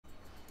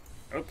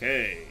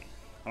Okay.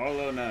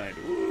 Hollow Knight.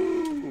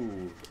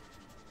 Woo!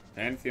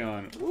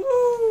 Pantheon.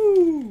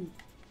 Woo!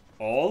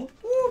 All?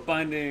 Woo!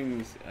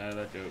 Bindings.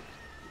 That joke.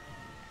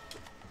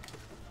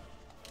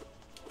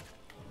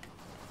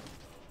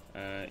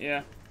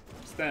 Yeah.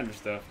 Standard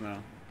stuff now.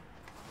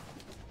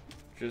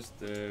 Just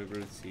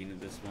routine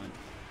at this point.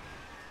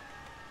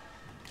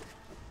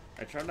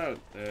 I tried out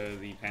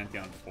the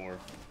Pantheon 4.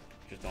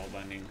 Just all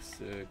bindings.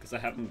 Because I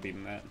haven't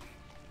beaten that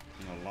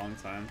in a long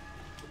time.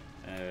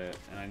 And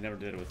I never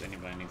did it with any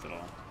bindings at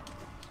all.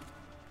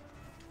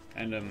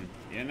 And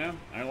you know,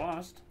 I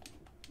lost.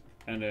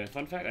 And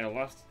fun fact, I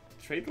lost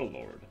Trader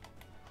Lord,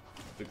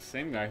 the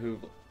same guy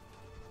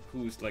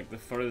who's like the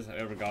furthest I've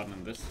ever gotten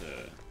in this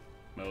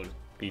mode,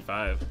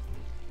 P5,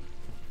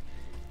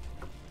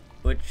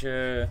 which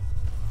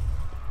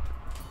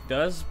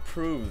does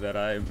prove that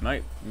I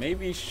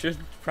maybe should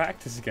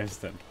practice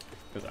against him,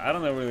 because I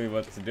don't know really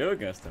what to do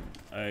against him.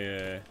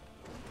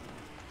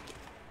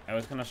 I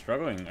was kind of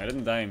struggling. I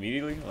didn't die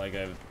immediately like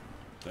I've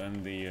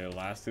done the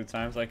last 2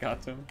 times I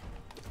got to him.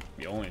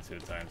 The only 2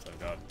 times I've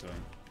gotten to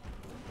him.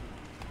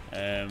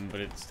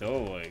 But it's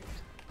still like,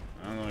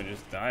 I don't know, I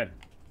just died.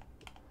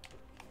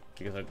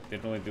 Because I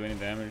didn't really do any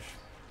damage.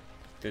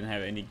 Didn't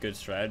have any good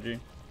strategy.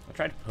 I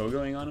tried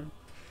pogoing on him.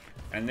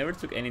 I never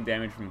took any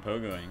damage from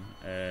pogoing.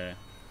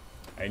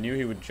 I knew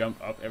he would jump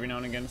up every now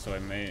and again, so I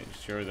made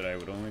sure that I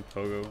would only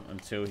pogo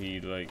until he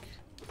like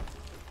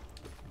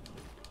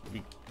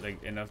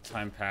enough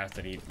time passed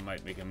that he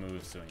might make a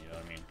move soon, you know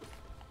what I mean?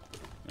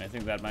 And I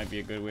think that might be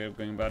a good way of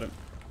going about it,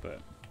 but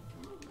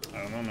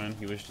I don't know, man.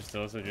 He was just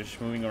also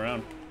just moving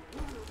around.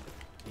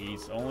 The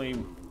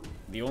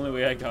only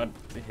way I got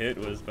hit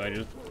was by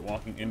just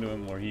walking into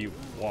him, or he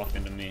walked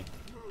into me.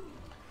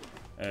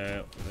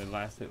 The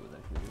last hit was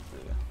actually just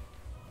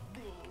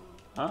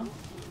Huh?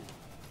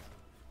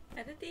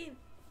 Er det din?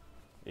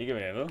 Ikke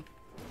hvad jeg ved.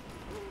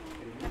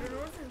 Har du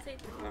nogensinde set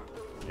den før?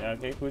 Jeg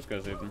kan ikke huske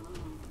at se den.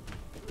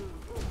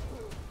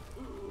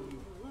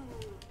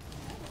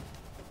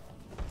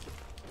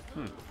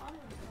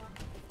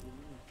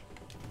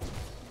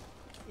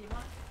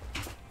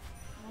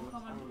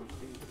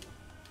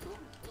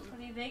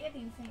 Fordi det ikke er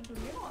dine ting, du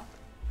lever.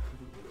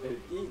 Er det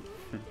din?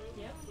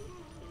 Ja.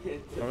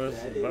 Hvad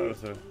er det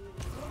så?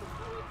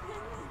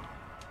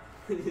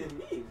 Det er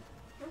min.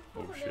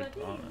 Hvorfor det var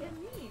din? Det er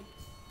min.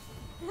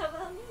 Det har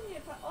været min i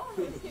et par år.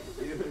 Det er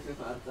jo så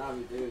meget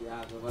sammen, det er jo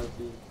jeg, så var det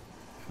fint.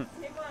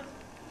 Simon.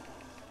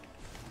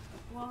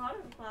 Hvor har du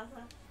det fra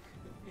så?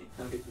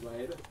 Han vil ikke bare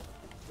have det.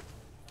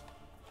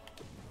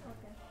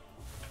 Okay.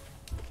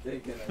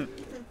 Det kan jeg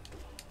ikke.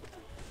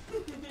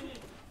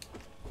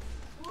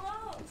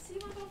 Wow,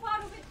 Simon, hvorfor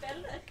har du mit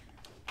bælte?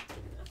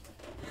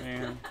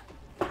 Ja.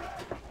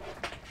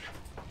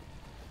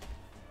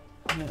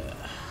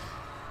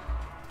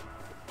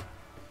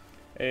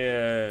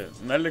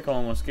 Malte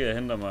kommer måske og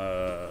henter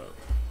mig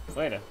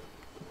fredag.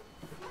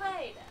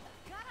 Fredag?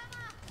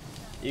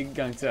 Ikke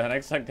engang til, han har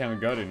ikke sagt, at han vil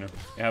gøre det endnu.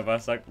 Jeg har bare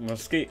sagt,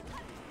 måske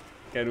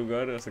kan du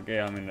gøre det, og så gav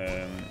jeg ham en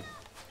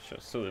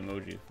sød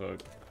emoji for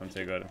at komme til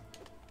at gøre det.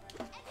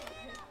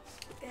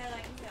 Skal jeg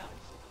ringe til ham?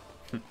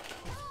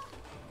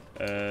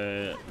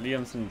 Lige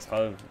om sådan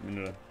 30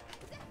 minutter.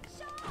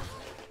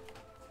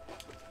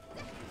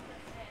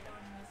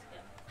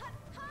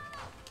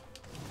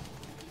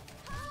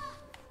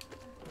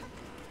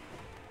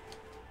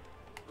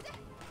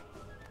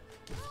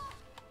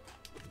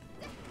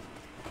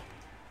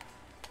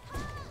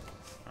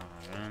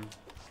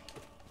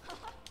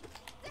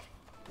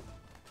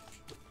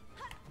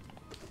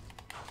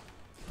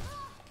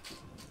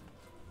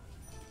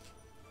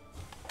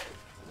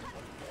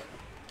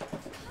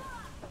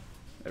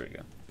 There we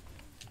go.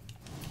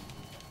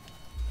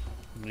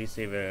 Lige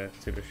se, hvad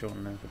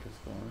situationen er på det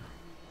skole.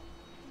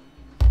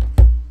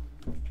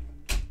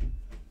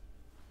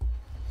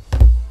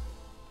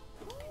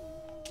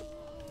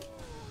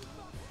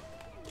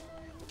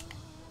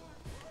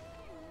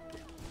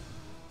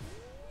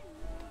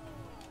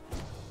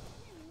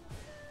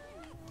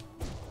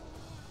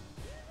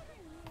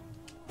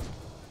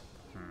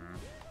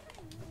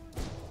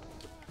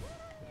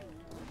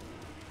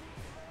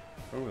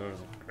 Oh, that was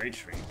a great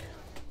shriek.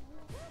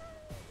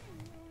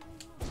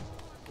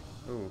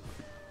 Ooh,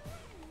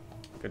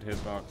 good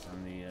hitbox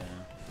on the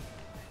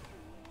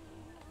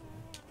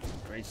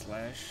great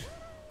slash.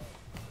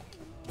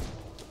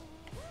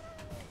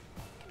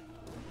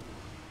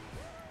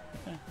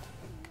 Yeah,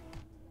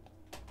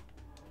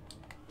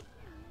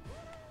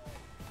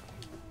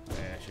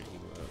 I should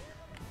heal up.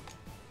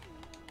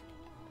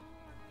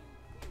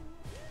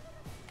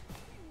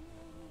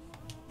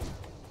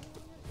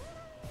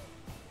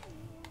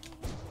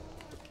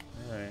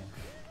 Alright,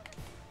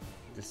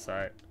 this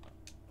side.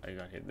 I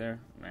got hit there,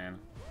 man.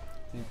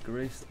 It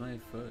graced my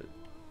foot.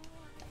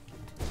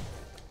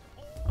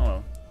 Oh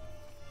well.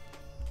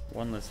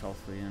 One less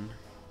health in.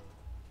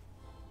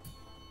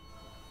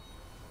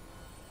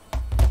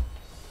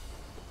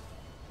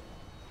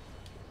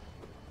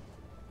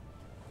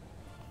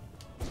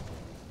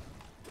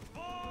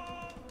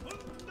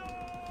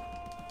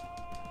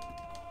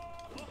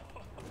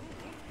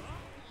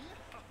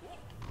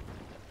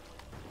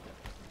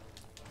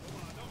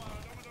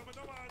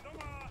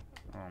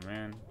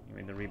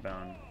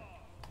 down.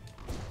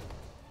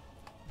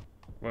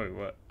 Wait,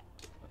 what?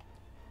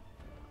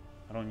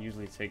 I don't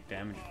usually take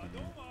damage from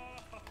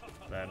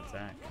that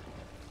attack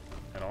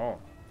at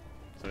all.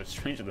 So it's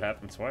strange that it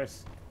happened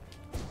twice.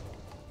 Oh,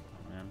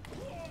 man.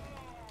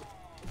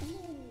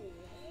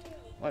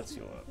 Let's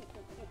heal up.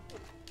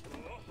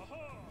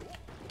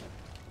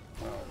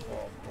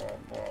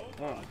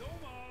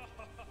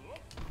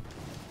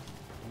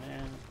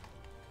 Man.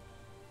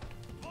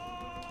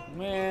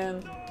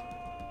 Man.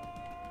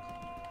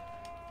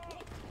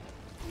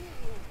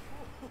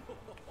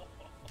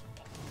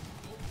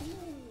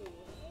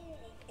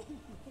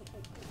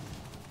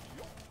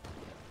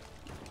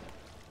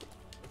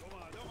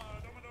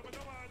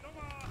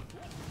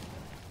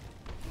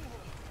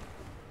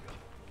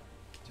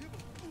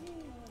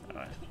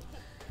 Alright.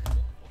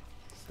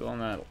 Still on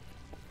that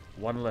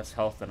one less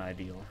health than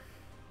ideal.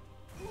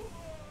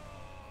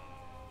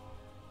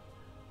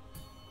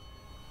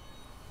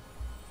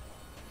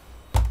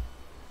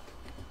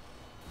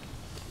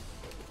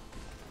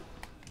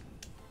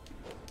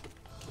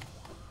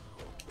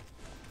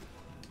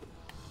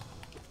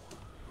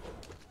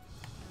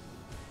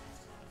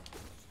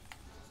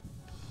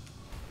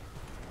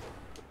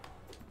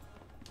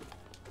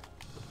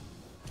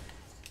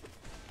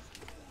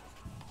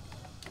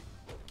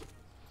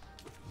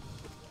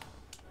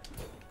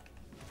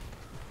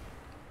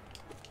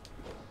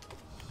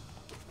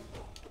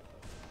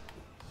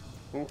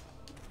 Ooh.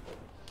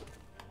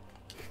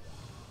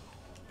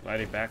 Why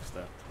they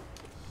backstep?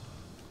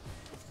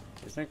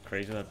 Isn't it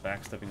crazy that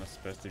backstepping was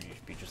supposed to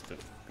be just a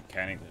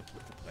mechanic that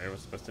the player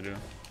was supposed to do?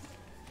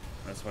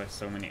 That's why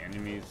so many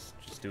enemies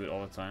just do it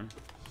all the time.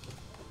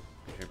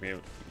 You should be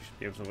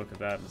able to look at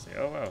that and say,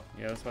 oh wow,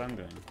 yeah, that's what I'm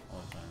doing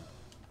all the time.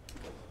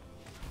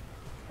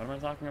 What am I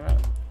talking about?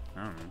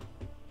 I don't know.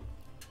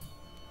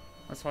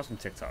 Let's watch some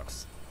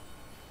TikToks.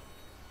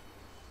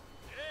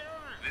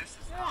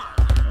 Oh,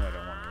 I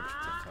don't want to watch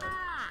TikTok.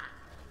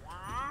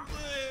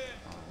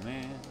 Oh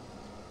man.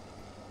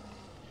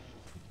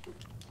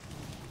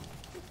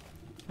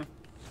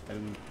 I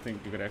didn't think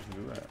you could actually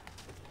do that.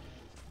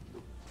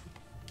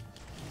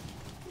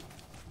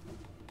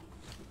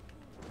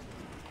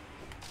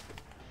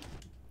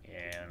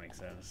 Yeah, that makes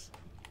sense.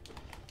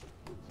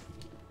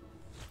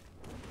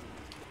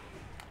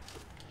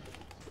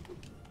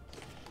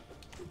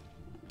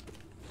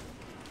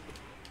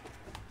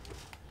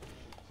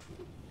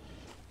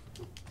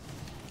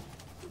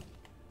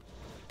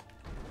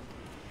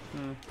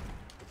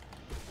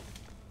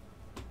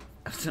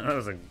 That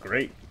was a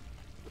great.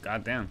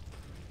 Goddamn.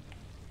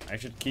 I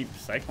should keep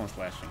Cyclone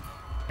slashing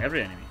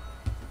every enemy.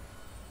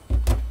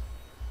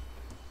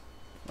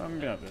 Well,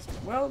 maybe not this guy.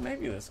 Well,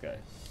 maybe this guy.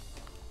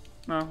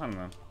 No, I don't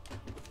know.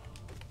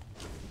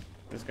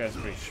 This guy's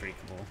pretty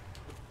shriekable.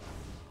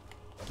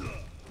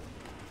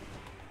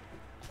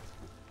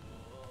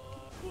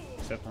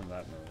 Except on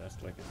that move,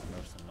 that's like his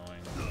most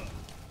annoying.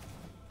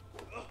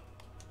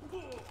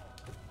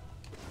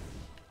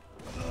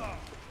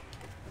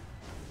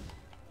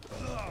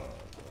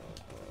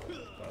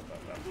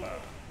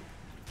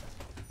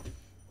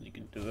 You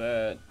can do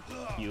that,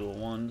 heal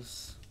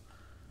once,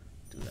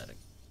 do that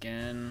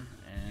again,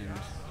 and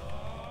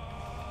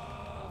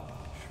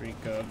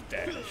shriek up,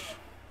 dash.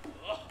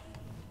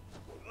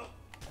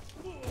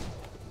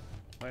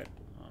 What?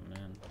 Oh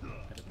man,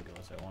 that didn't go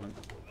as I wanted.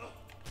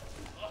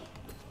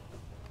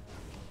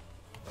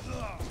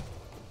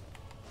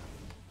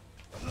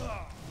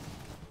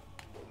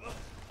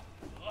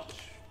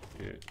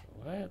 Dude,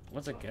 what?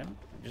 Once again?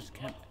 You just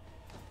can't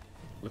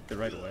look the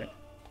right way.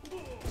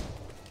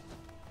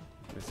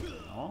 What's going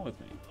on with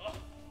me?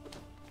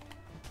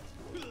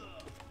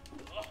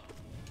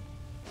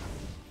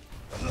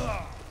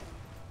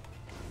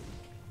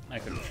 I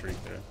could have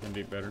shrieked there. That'd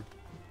be better.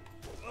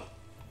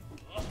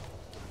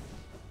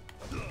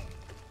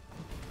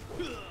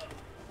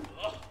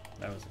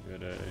 That was a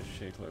good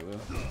shake like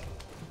that.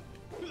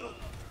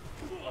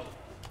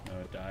 No,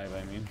 a dive,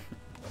 I mean.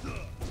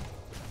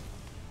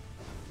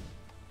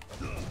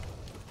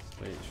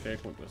 Wait,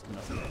 shake look was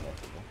nothing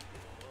remarkable.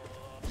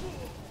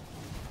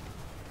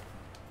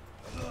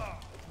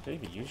 Did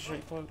he use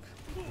shake cloak?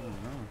 I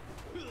don't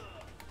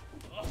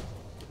know.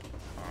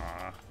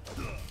 Ah.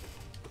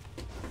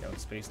 He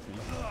outspaced me.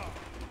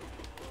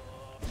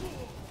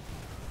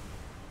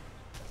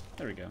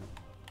 There we go.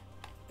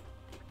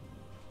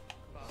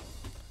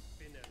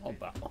 Oh,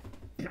 bow.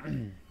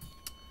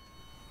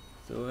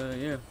 So,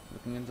 yeah,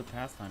 looking into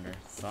Pathfinder,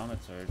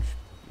 Summit Surge,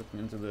 looking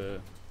into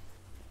the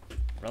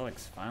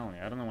relics finally.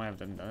 I don't know why I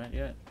haven't done it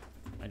yet.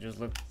 I just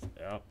looked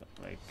up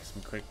like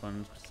some quick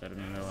ones because I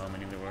didn't know how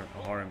many there were,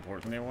 or how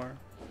important they were.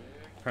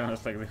 Apparently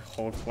it's like the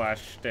whole class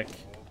shtick.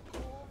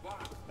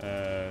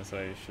 So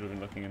I should have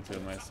been looking into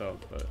it myself,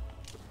 but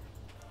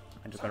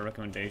I just got a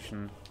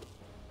recommendation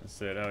and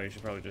said, oh, you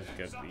should probably just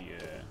get the,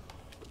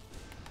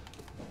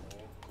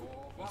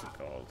 what's it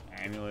called?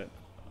 Amulet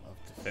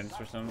of Defense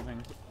or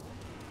something.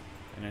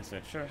 And I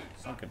said, sure,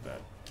 I'll get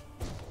that.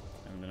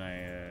 And then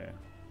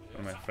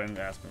one of my friends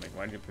asked me, like,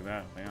 why did you pick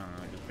that? Like, I don't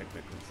know, I just picked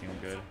it because it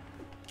seemed good.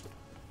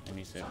 And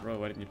he said, bro,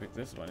 why didn't you pick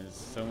this one?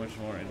 It's so much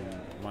more in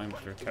line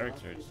with your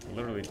character. It's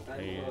literally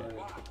a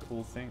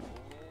cool thing.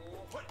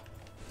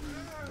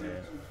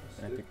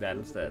 And I picked that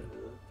instead.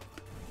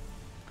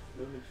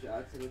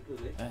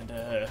 And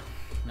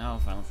now,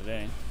 finally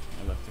today,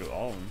 I looked through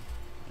all of them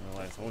and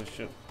realized, holy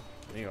shit,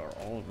 they are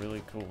all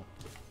really cool.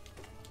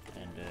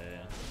 And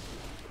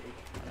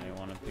I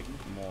want to pick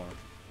more.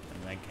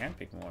 And I can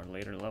pick more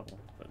later level,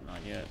 but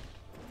not yet.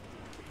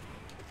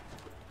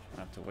 I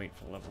have to wait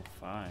for level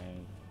 5.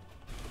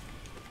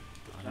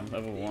 I'm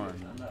level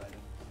 1.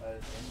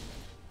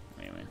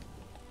 Anyway.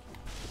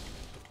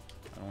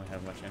 I don't really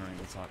have much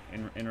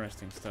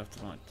interesting stuff to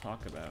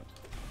talk about.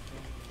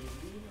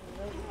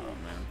 Oh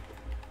man.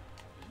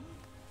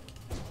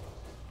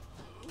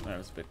 That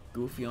was a bit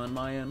goofy on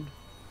my end.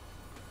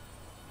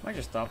 Might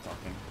just stop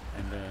talking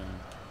and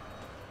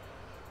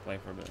play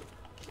for a bit.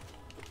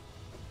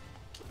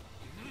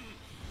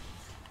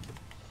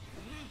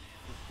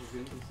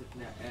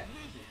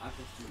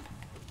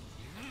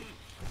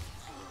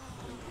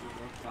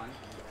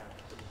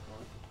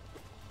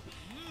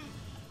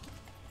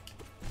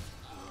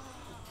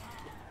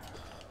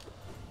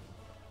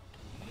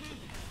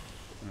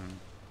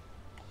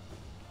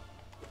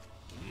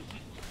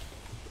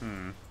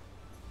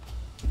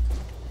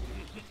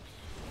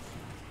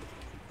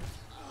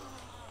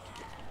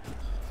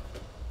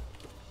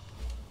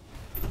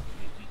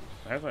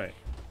 Have I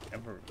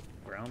ever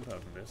ground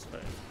up this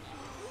thing?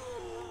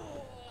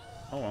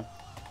 Oh well.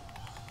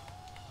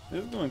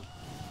 This is doing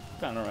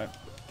kinda right.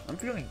 I'm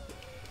feeling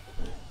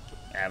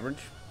average.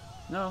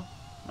 No,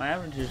 my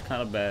average is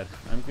kinda bad.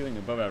 I'm feeling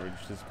above average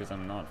just because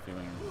I'm not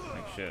feeling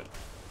like shit.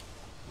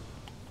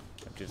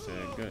 Which is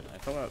good. I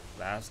felt that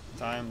last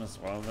time as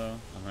well though.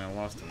 I mean, I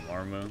lost to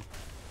Marmu.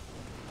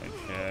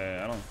 Which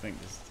I don't think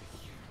is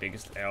the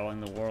biggest L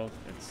in the world.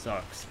 It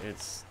sucks.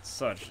 It's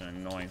such an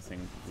annoying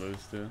thing to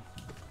lose to.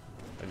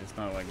 But it's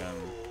not like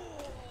I'm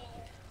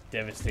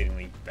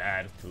devastatingly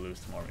bad to lose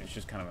to Marmu. It's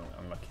just kind of an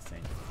unlucky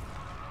thing.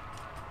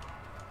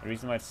 The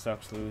reason why it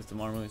sucks to lose to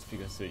Marmu is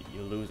because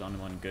you lose on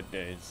him on good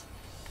days.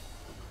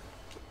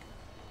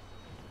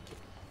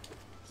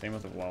 Same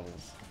with the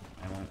wobbles.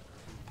 I won't.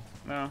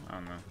 No, I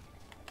don't know.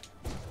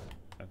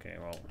 Okay,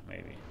 well,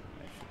 maybe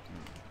I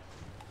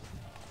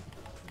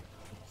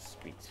shouldn't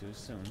speak too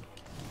soon.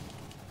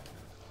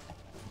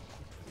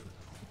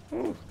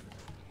 Ooh.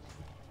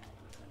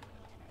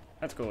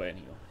 Let's go ahead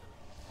and heal.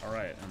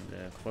 Alright, and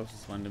the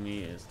closest one to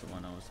me is the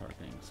one I was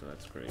targeting, so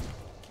that's great.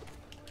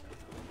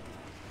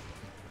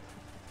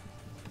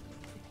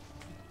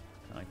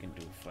 I can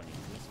do funny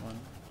with this one.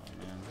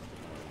 Oh man,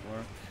 it'll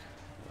work.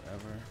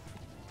 Whatever.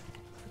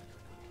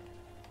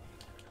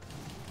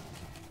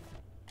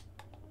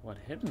 What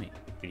hit me?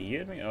 Did he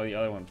hit me? Oh, the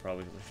other one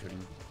probably was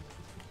shooting.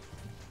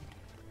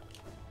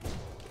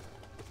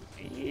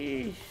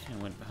 Eesh,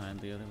 I went behind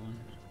the other one.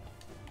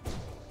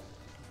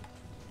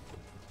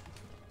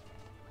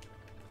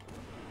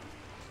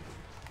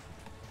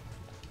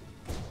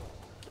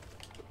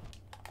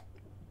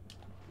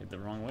 The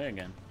wrong way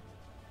again.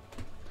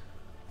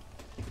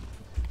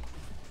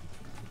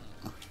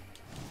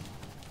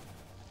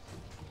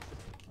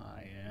 Ah,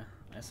 yeah,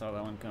 I saw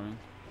that one coming.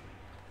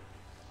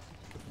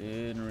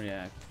 Didn't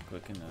react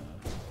quick enough.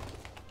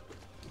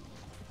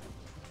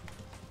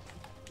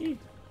 Eee.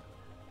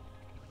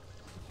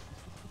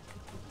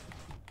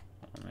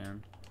 Oh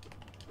man.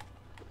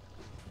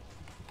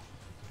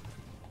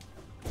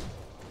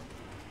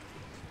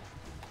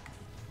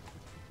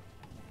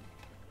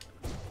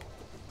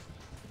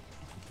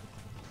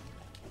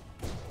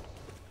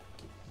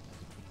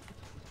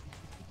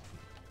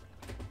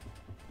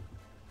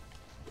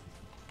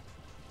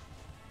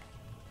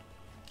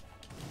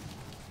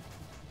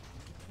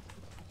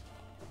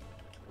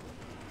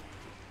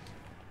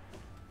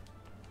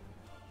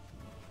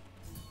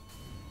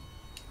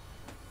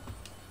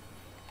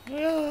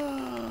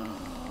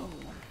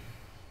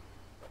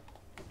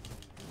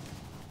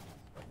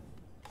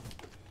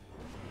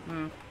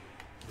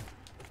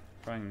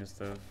 Trying this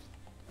stuff.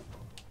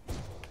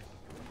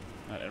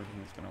 Not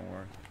everything's gonna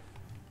work.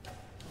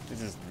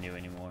 This isn't new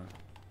anymore.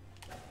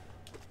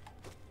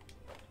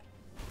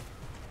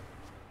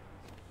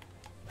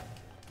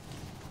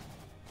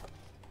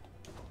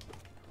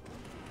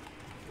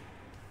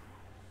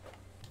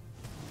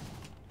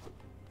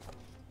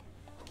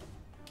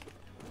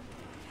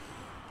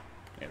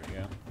 There we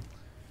go.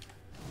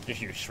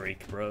 Just use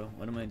Shriek, bro.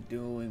 What am I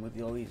doing with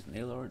all these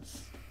nail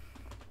arts?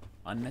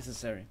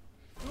 Unnecessary.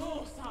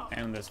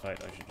 And in this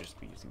fight, I should just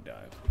be using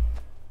dive.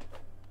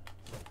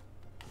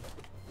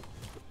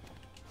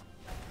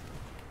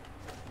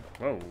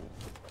 Whoa.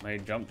 My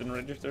jump didn't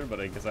register,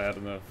 but I guess I had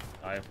enough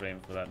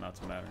iframe for that not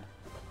to matter.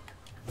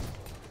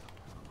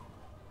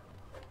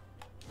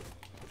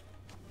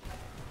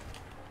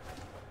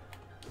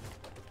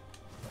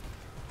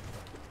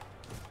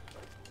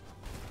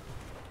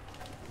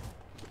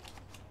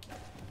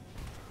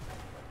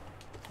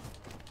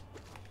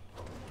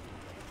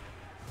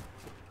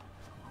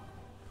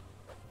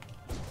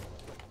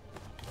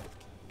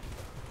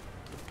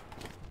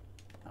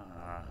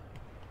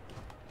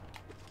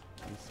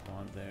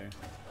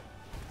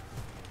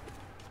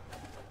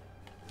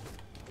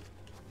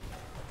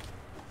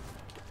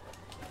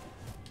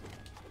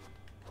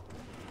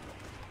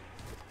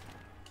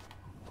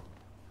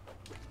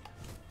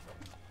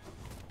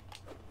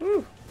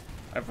 Woo!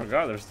 I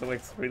forgot there's still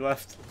like 3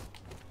 left.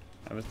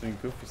 I was doing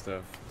goofy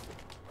stuff.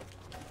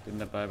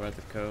 Didn't abide by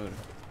the code.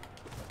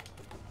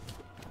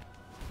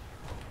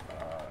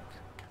 Fuck.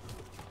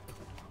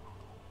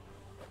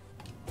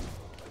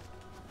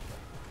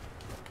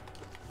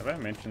 Have I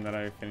mentioned that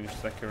I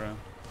finished Sekiro?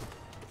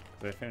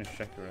 Because I finished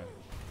Sekiro.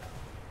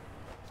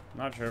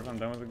 Not sure if I'm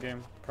done with the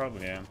game.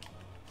 Probably am.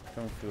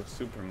 Don't feel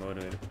super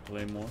motivated to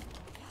play more.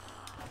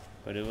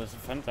 But it was a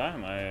fun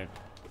time. I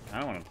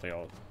kind of want to play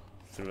all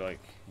through, like,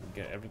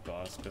 get every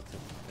boss. But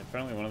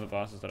apparently one of the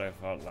bosses that I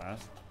fought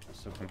last was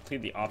so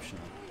completely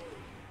optional.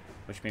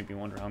 Which made me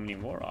wonder how many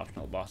more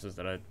optional bosses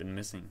that I've been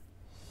missing.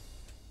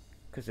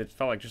 Because it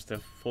felt like just a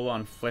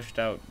full-on fleshed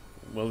out,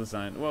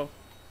 well-designed, well,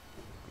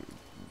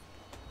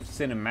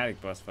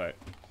 cinematic boss fight.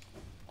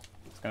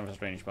 It's kind of a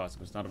strange boss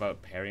because it's not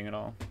about parrying at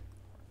all.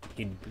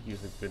 He'd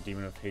use like, the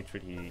Demon of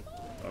Hatred,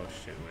 oh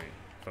shit, wait,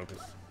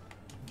 focus.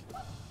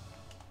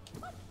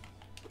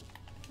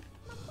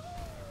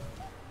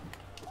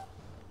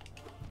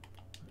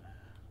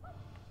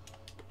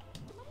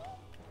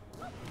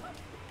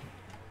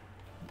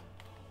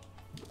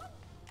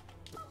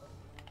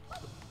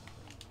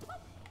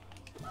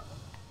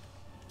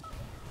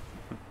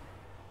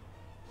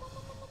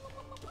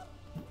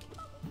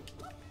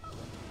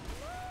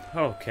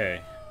 Okay.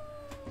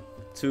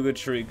 2 good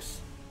shrieks.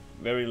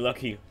 Very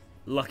lucky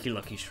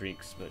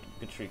shrieks, but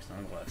good shrieks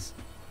nonetheless.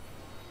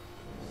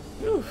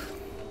 Whew.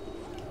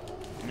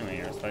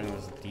 Anyway, I was fighting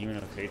this Demon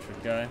of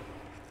Hatred guy.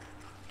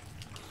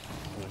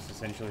 Was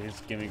essentially his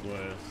gimmick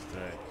was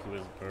that he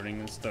was burning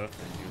and stuff,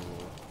 and you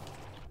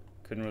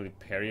couldn't really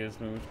parry his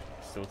moves,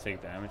 still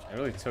take damage. I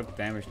really took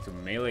damage to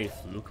melee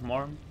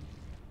Flukemarm.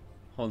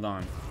 Hold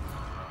on.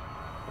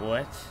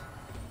 What?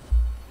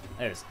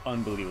 That is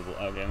unbelievable.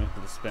 Okay, I'm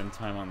gonna spend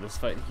time on this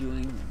fight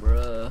healing,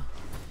 bruh.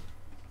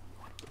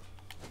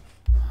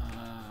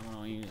 I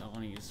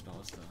wanna use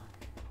spells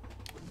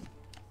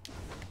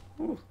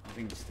though. Ooh, I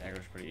think he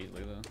staggers pretty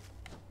easily though.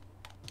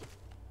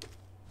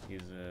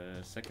 He's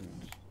a second,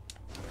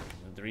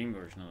 the dream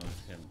version of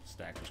him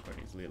staggers quite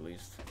easily at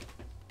least.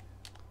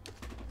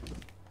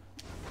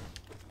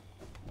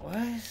 What?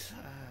 Man,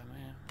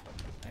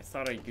 I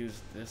thought I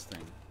used this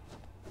thing,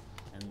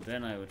 and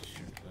then I would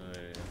shoot.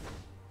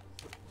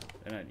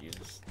 Then I'd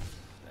use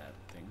that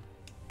thing.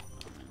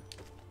 Oh man.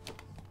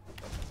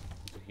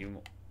 To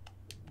heal.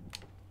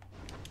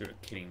 You're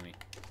kidding me.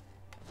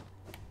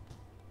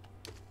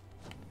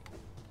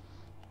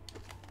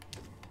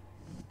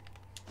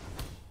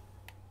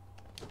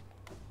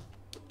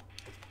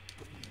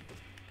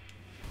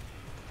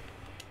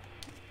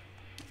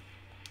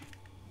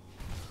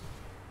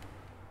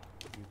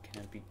 You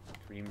can't be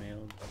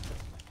pre-mailed.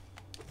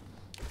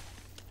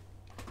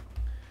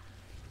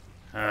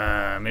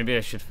 Maybe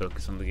I should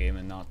focus on the game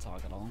and not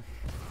talk at all.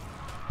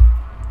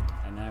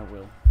 And I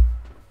will.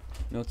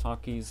 No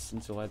talkies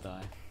until I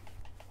die.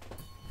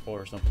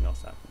 Or something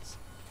else happens.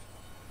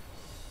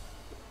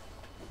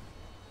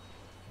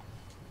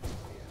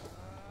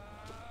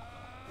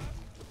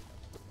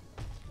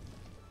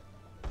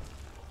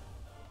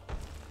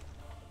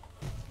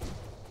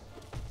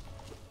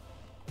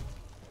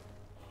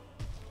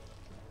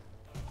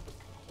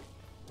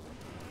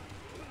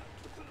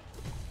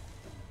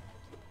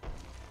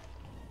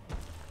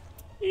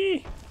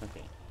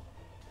 Okay.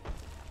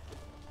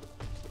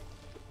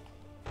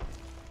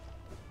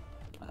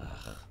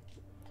 Ugh.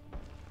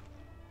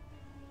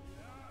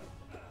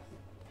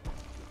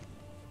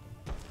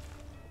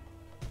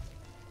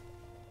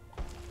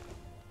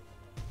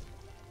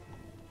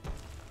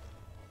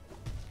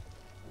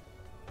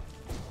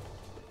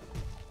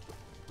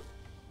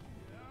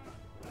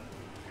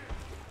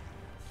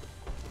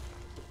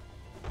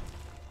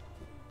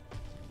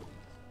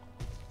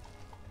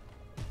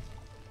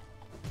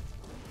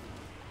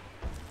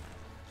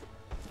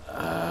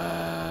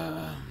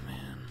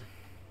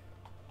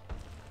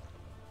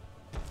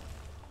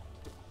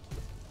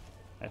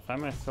 I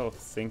find myself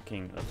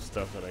thinking of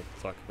stuff that I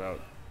can talk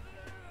about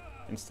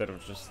instead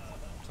of just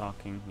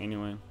talking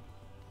anyway.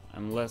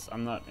 I'm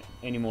not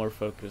any more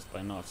focused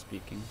by not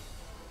speaking.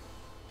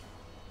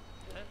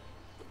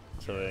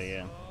 So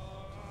yeah.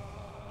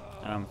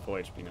 I'm full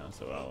HP now,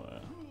 so I'll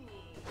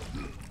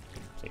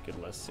take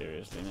it less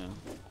seriously now.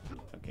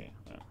 Okay,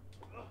 well,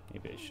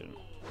 maybe I shouldn't.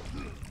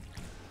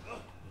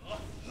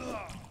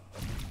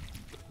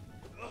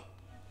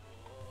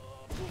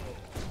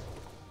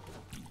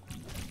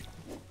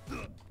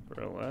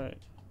 Bro, what?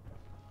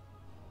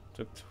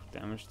 Took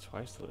damage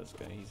twice to this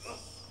guy. He's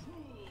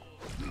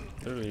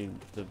literally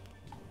the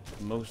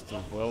most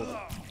well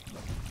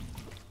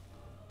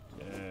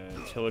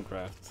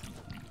telegraphed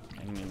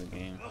enemy in the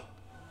game.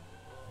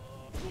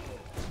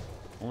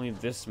 Only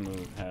this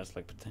move has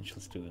like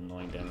potential to do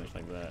annoying damage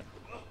like that,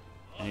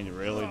 and it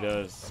rarely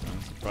does.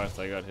 I'm surprised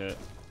I got hit.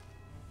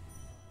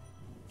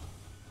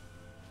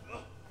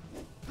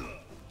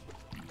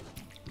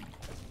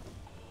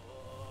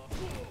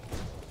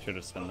 should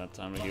have spent that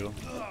time to heal.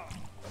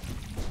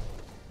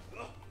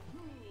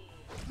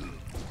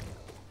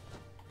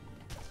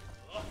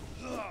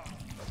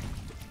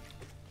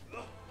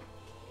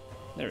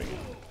 There we go.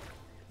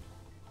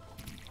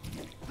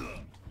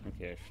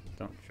 Okay,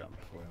 don't jump.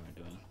 What am I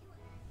doing?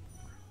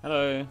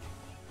 Hello!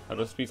 Har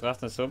du spist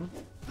resten af suppen?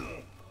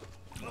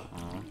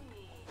 Oh.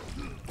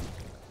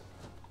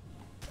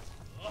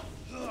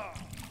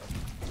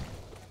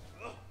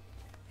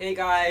 Hey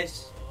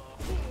guys!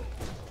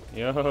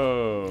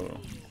 Yo!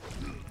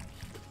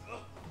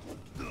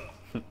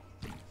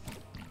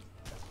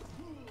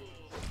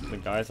 The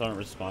guys aren't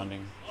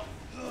responding.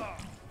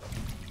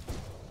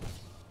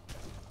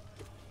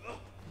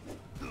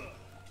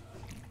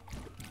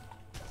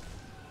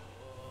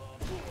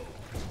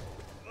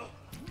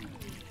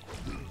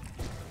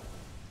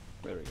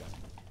 There we go.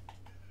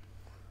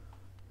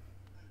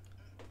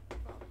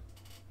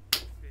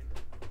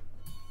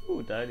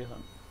 Dejlig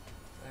hånd.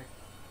 Tak.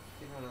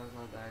 Det var da også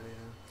meget dejligt.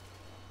 Ja.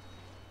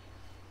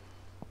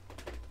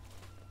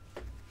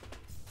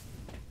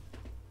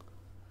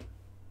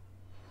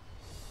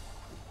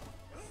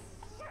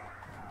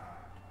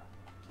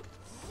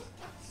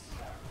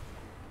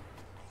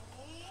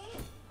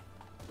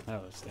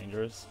 That was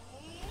dangerous.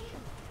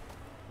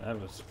 That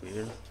was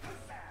weird.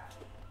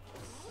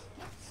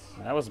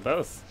 That was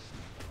both.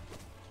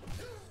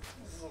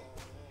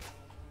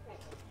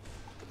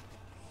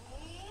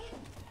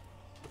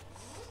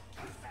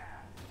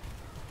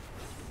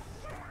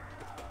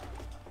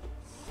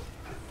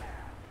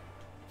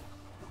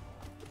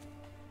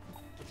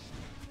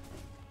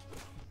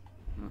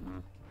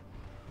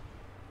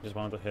 Just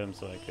wanted to hit him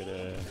so I could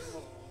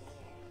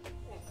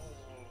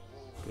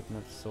get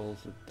enough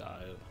souls to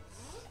dive.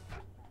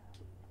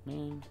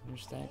 Man, you're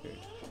staggered.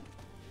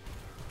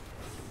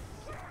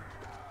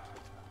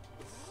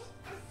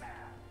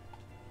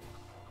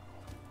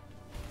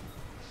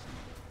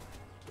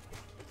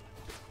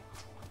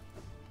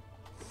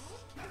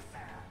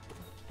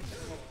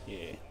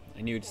 Yeah,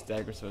 I knew it'd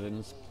stagger so I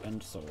didn't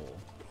spend soul.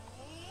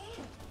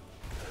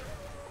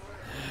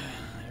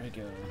 There we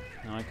go.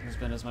 Now I can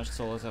spend as much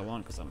soul as I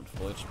want because I'm at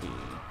full HP.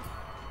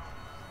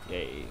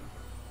 Yay.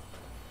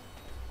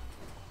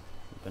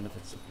 The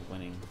benefits of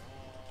winning.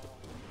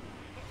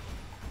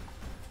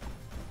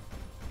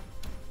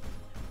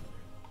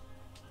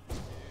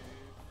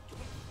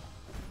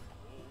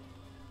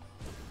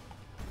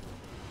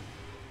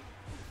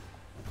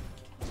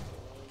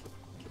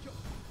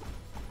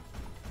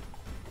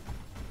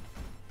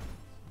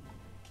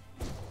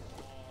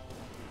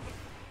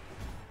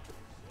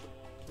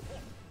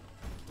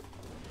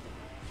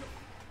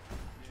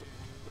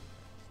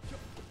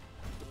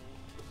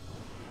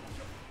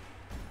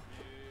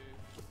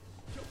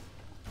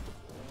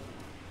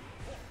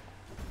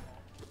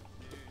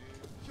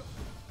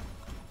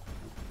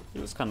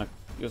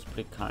 He was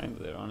pretty kind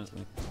there,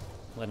 honestly.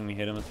 Letting me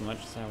hit him as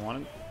much as I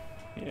wanted.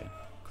 Yeah,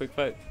 quick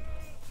fight.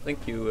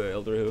 Thank you,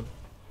 Elder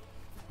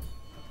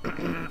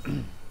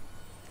Who.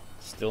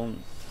 Still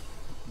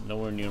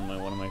nowhere near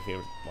one of my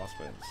favorite boss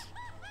fights.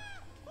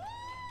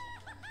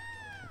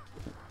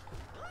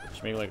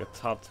 Should make like a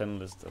top 10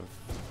 list of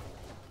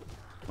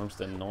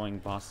most annoying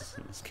bosses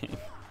in this game.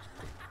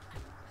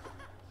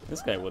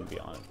 This guy wouldn't be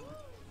on it.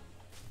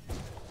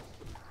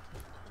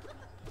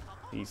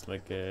 He's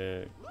like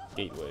a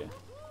gateway.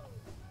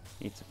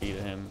 You need to beat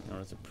him in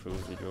order to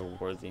prove that you're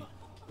worthy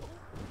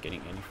of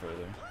getting any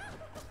further.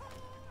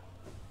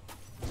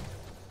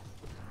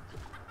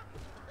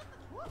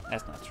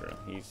 That's not true.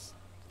 He's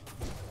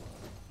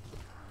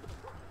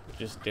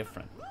just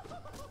different.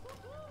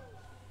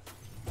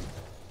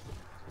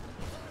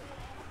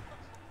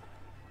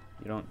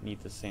 You don't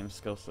need the same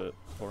skill set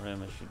for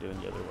him as you do in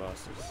the other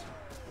bosses.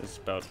 It's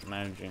about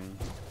managing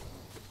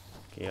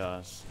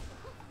chaos.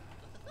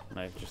 And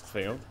I just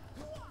failed.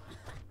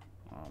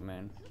 Oh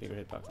man, bigger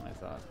hitbox than I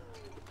thought.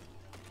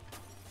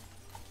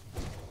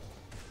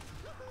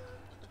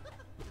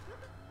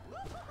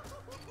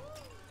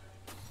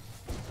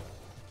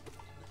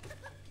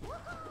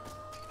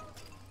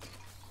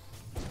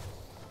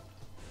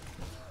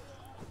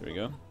 There we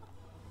go.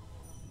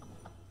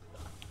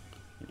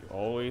 You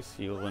always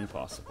heal when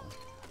possible.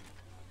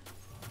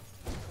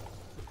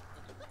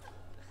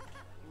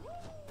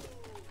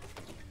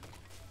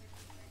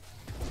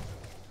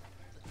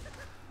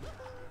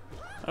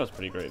 That was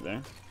pretty great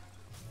there.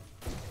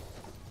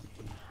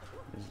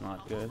 It's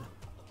not good.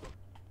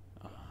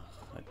 Oh,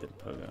 I did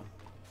pogo.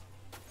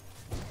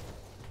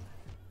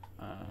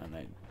 And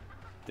I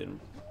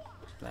didn't.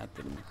 That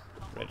didn't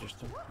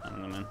register. I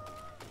don't know, man.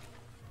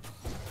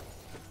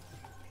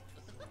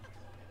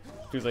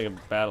 Feels like a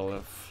battle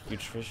of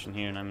huge fish in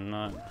here, and I'm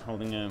not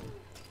holding up.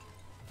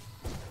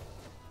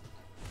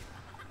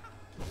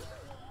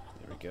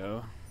 There we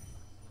go.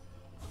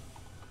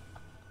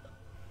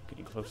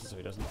 Getting closer so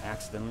he doesn't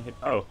accidentally hit.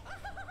 Oh!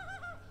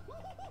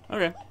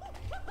 Okay.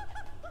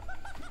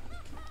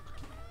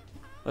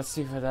 Let's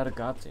see if that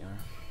got there.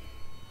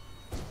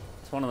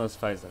 It's one of those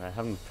fights that I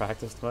haven't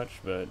practiced much,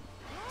 but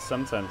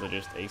sometimes I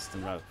just ace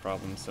them without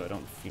problems, so I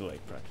don't feel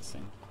like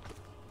practicing.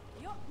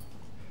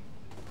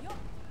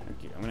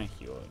 Okay, I'm gonna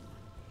heal it.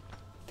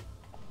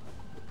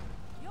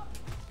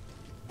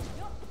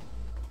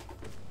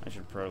 I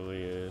should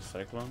probably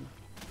Cyclone.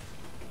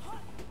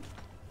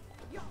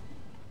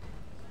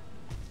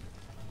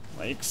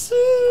 Like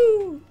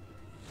so!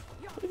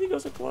 Why did he go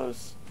so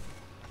close?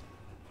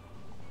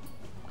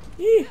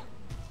 Yeah.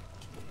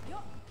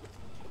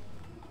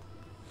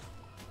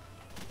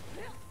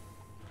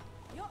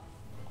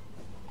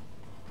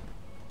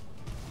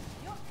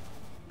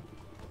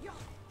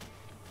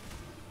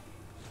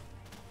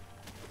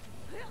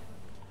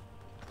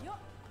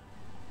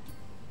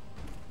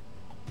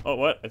 Oh,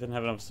 what? I didn't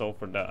have enough soul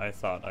for that. I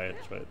thought I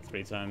had tried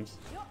 3 times.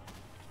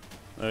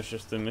 That was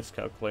just a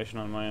miscalculation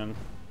on my end.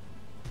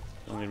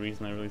 The only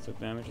reason I really took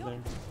damage there.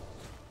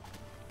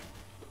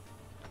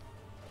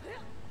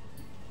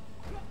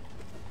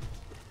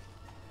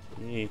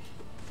 Eek.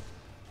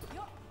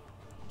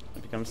 I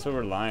become so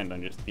reliant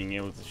on just being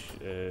able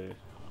to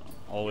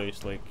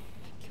always like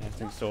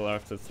casting soul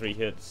after 3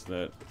 hits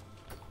that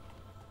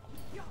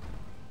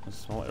a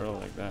small error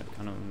like that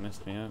kind of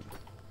messed me up.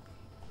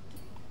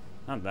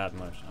 Not that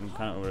much. I'm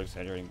kind of over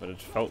exaggerating, but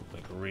it felt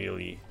like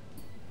really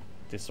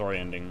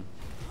disorienting.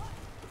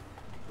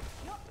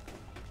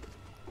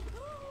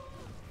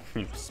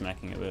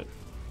 Smacking a bit.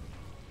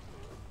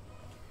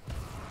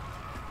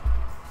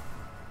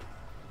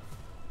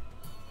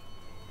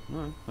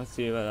 Well, let's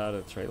see if I add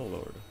a Trail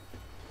Lord.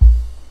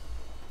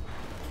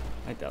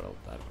 I doubt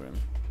that Grim.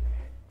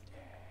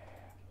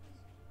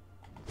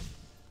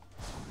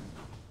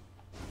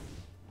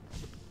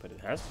 But it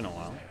has been a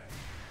while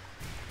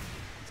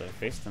since I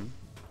faced him.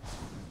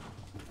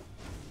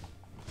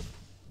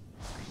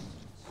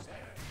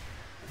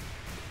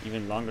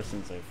 Even longer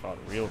since I fought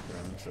real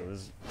Grim, so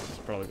this is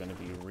probably going to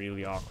be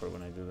really awkward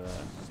when I do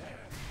that.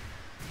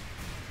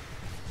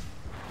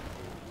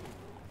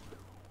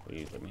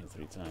 Please let me hit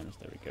 3 times.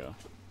 There we go.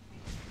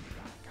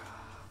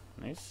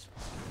 Nice.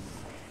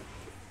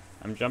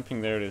 I'm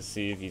jumping there to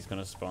see if he's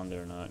going to spawn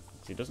there or not.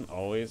 He doesn't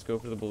always go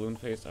for the balloon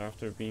phase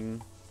after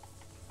being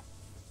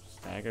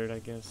staggered, I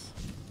guess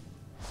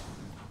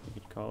you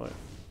could call it.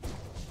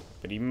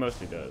 But he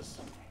mostly does.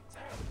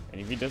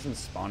 And if he doesn't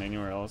spawn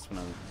anywhere else when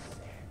I'm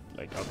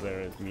like up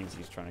there, it means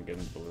he's trying to get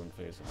in the balloon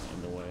phase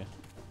in the way.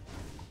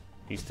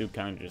 These two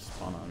kind of just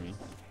spawn on me.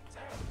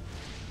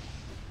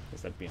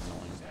 Because that'd be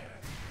annoying.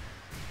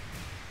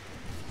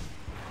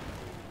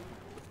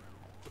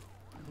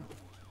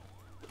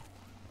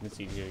 You can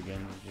see here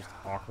again, just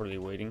awkwardly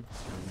waiting.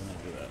 I'm gonna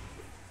do that.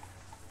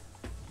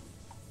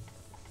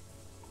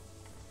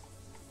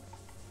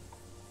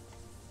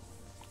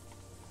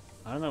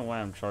 I don't know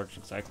why I'm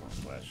charging Cyclone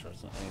Slash or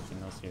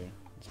anything else here.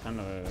 It's kind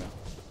of a...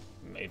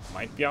 It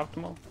might be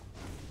optimal,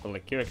 but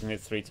like here I can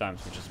hit 3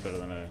 times, which is better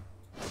than a...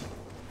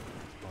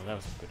 Oh, that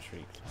was a good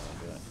shriek. I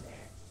like that.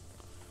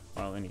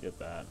 Well, then he did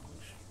that,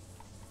 which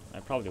I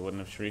probably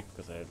wouldn't have shrieked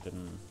because I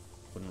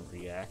wouldn't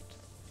react.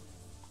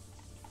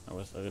 I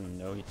didn't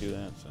know he'd do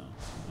that, so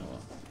oh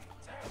well.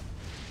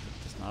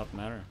 It does not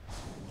matter.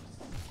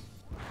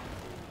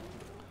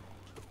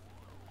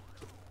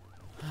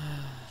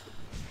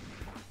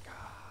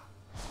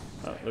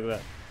 Oh, look at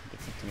that.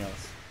 Did something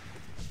else.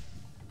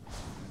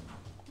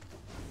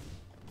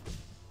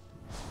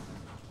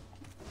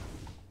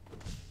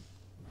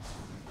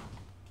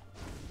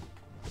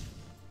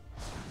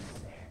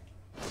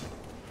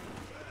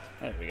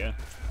 There we go.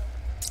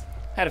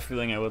 Had a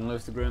feeling I wouldn't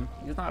lose to Grim.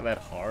 He's not that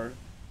hard.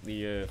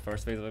 The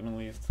first phase weapon, at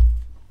least.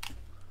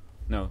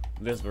 No,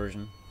 this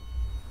version.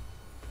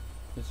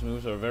 His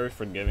moves are very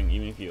forgiving,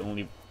 even if you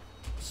only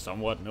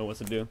somewhat know what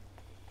to do.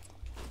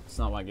 It's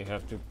not like you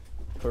have to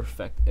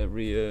perfect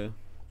every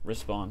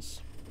response.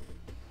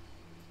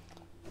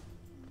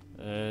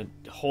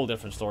 Whole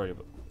different story,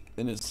 but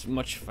and it's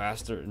much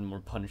faster and more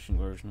punishing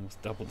version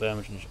with double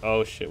damage. And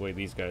oh shit! Wait,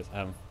 these guys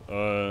have.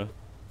 I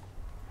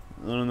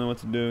don't know what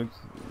to do.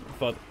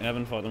 I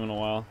haven't fought them in a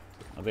while.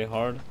 Are they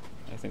hard?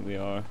 I think they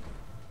are.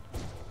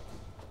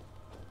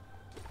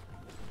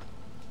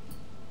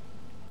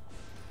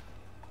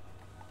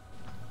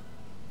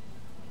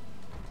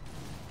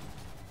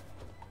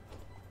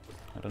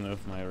 I don't know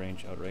if my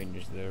range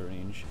outranges their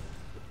range.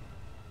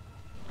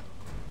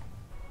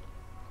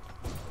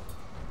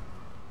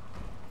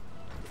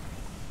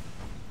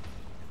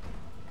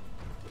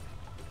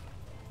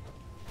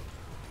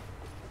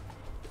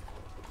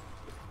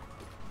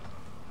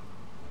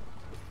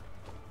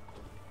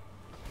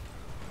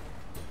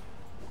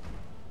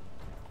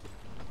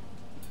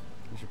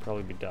 I should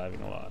probably be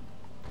diving a lot.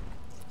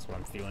 That's what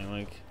I'm feeling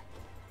like.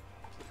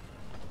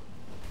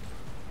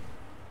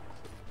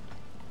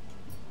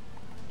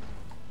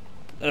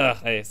 Ugh,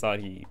 I thought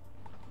he...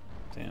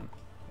 Damn.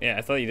 Yeah,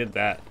 I thought he did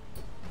that.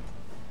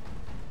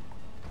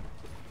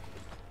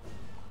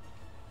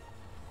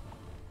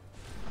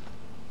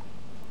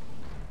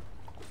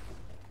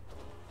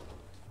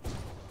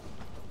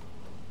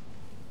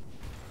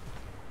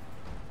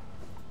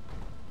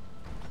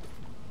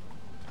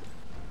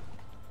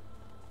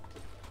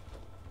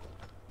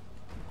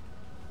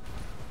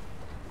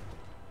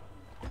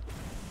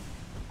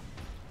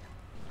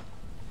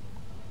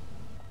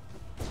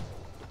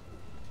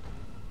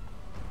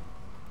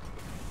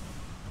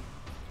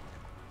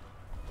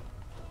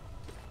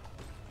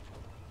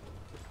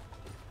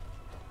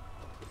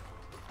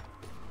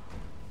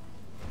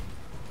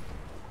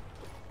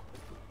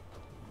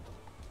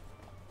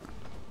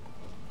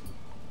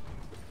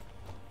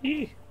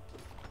 Eee.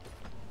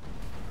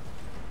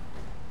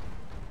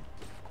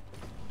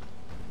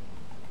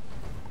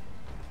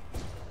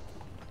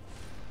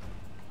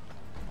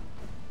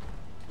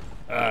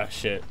 Ah,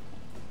 shit.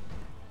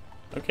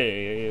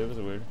 Okay, yeah, it was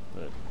weird,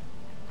 but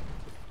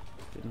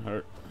didn't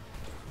hurt.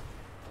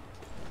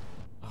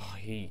 Oh,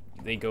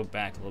 they go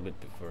back a little bit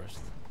first.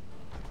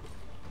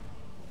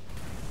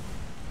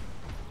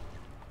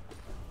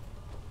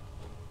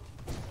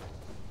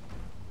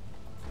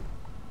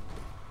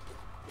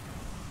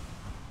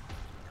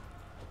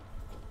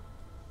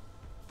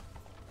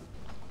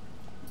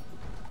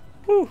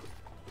 Whew.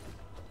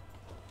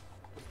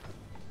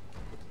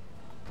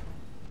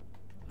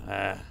 Ah,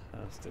 that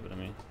was stupid of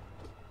me.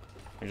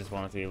 I just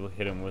wanted to be able to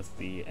hit him with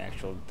the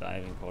actual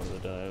diving part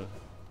of the dive.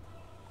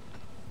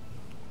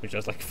 Which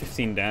does like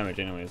 15 damage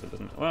anyways, it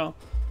doesn't... Well,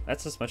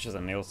 that's as much as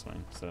a nail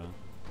swing, so...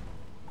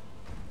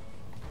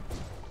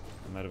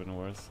 It might have been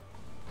worth.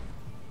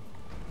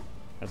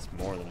 That's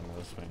more than a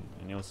nail swing.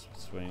 A nail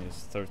swing is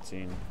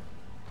 13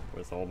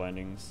 with all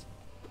bindings.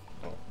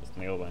 Well, with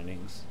nail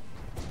bindings.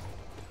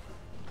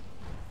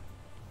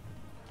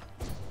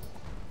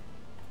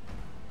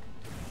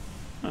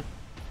 Huh.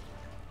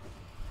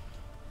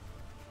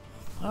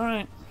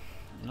 Alright.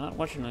 Not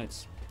watching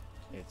nights.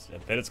 I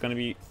bet it's gonna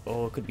be...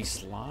 Oh, it could be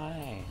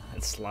Sly.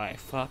 It's Sly.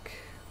 Fuck.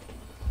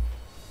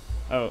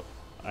 Oh,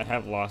 I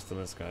have lost to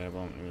this guy. I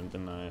won't even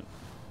deny it.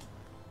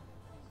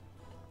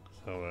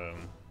 So,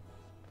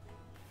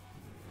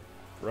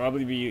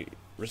 probably be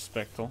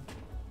respectful.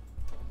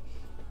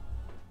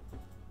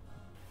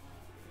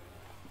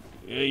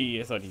 Hey,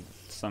 I thought he'd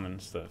summon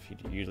stuff. He'd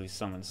usually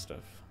summon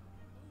stuff.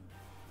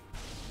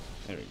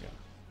 There we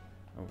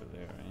go. Over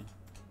there, right?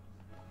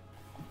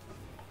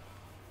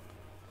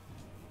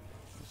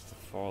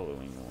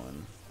 Following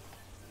one.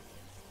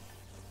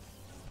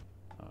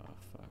 Oh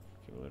fuck.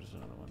 Okay, well, there's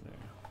another one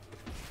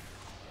there.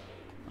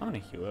 I'm gonna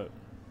heal up.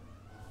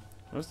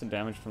 What's the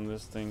damage from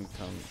this thing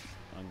come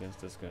against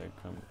this guy?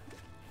 Come.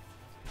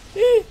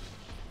 I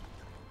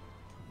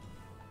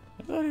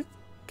thought he'd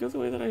go the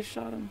way that I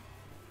shot him.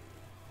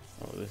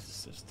 Oh, this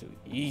is just too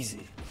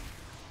easy.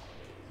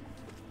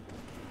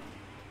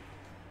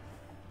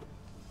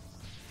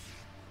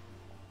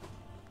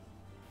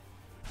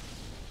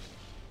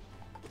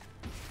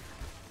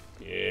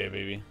 Yeah,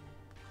 baby.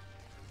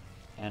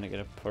 And I get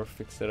a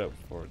perfect setup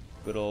for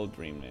good old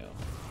Dream Nail.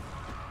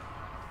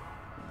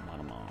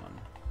 Come on.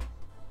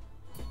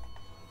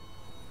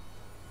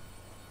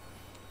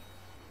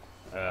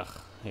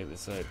 Ugh, hate this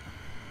side.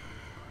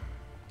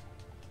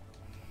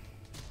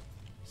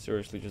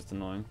 Seriously, just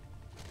annoying.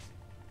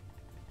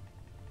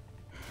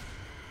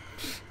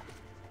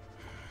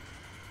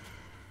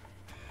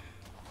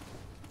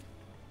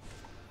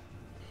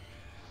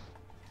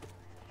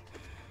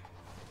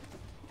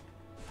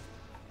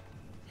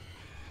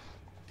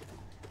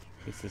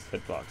 His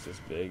hitbox is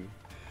big,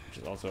 which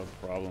is also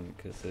a problem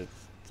because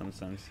it's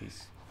sometimes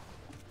he's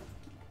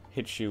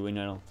hits you and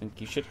I don't think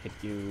he should hit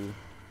you.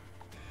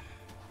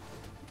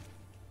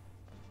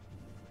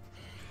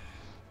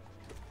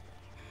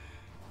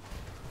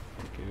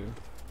 Thank you.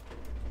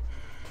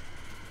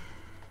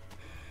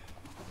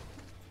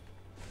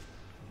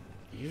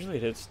 Usually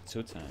it hits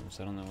 2 times.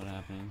 I don't know what's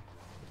happening.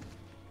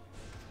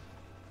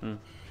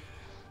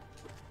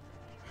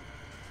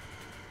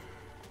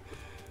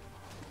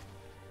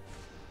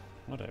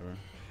 Whatever.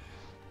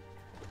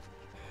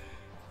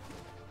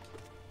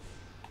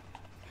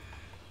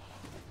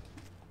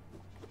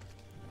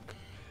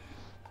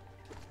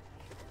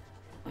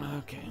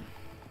 Okay.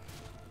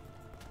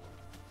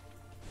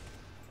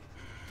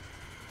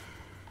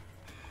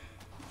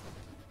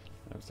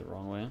 That was the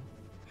wrong way.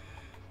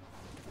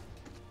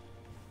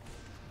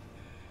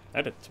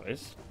 I did it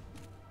twice.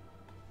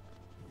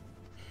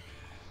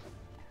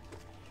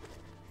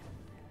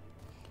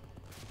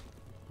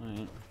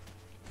 Alright.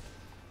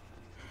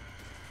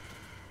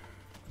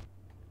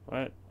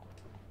 What?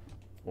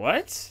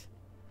 What?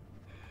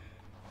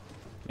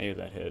 Maybe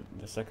that hit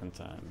the second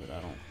time, but I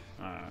don't...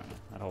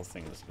 that whole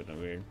thing was a bit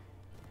weird.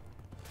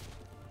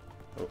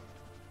 Oh.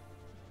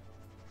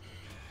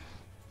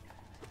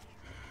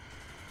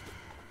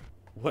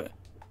 What?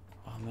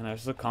 Oh man, I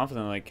was so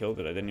confident I killed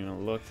it, I didn't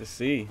even look to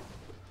see.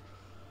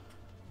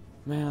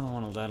 Man, I don't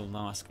want to let it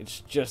lost. It's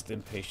just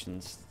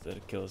impatience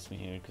that kills me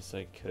here, because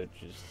I could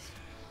just...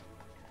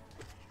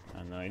 I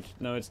don't know,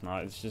 no it's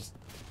not, it's just...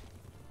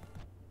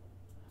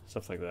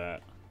 stuff like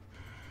that.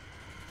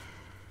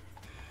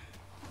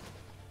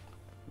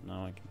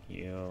 Now I can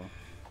heal.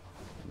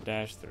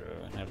 Dash through.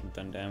 I haven't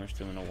done damage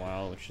to him in a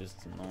while, which is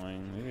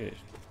annoying. Maybe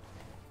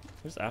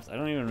who's after? I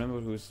don't even remember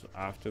who's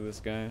after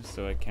this guy,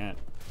 so I can't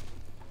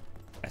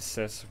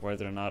assess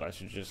whether or not I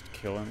should just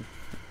kill him.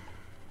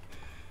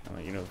 I'm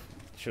like, you know,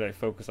 should I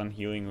focus on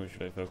healing or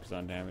should I focus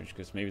on damage?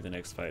 Because maybe the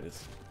next fight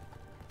is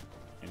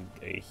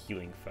a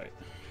healing fight.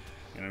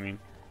 You know what I mean?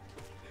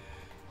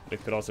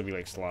 It could also be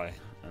like Sly,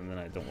 and then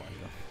I don't want to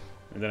heal.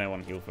 And then I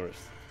want to heal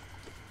first.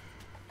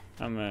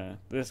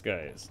 This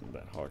guy isn't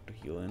that hard to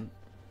heal in,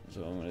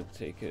 so I'm gonna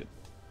take it.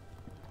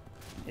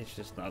 It's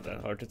just not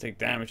that hard to take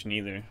damage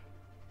neither.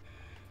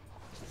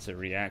 It's a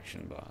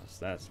reaction boss.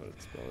 That's what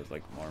it's called. It's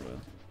like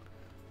Marva.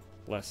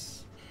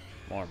 Less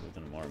Marva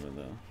than Marva,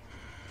 though.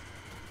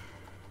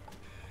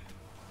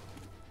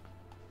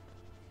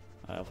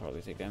 I'll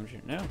probably take damage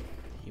here. No,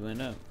 he went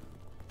up.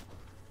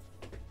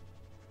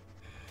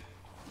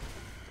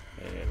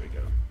 There we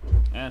go.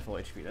 And full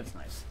HP. That's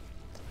nice.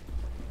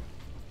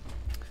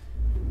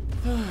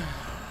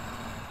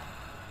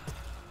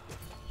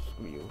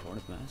 Screw you,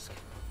 Hornet Mask.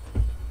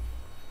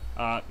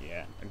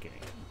 Yeah. Okay.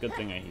 Good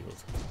thing I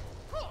healed.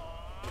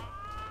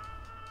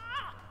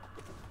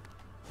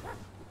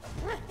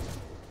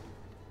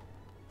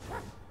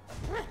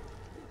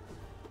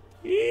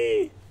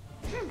 Eee!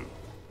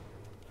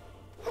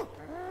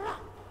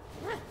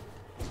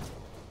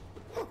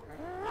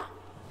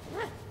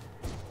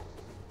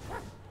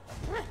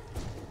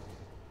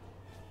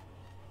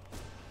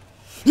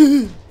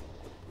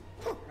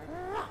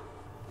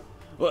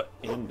 What?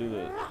 You didn't do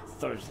the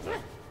third stuff.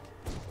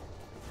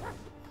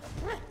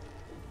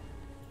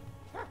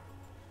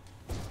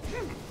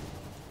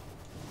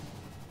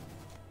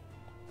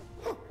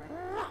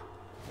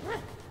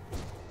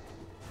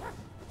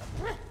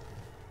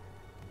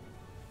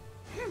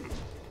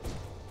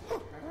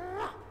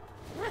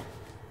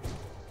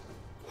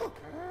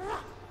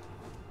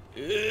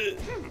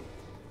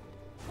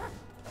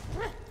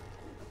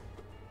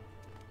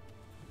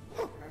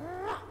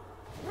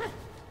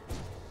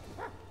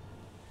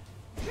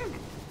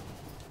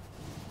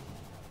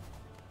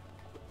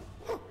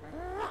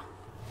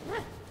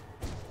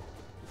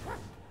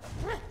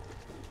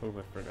 Oh,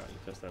 I forgot.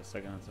 Just that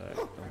second attack.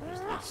 Don't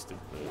just be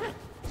stupid.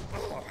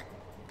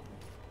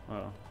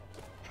 Oh.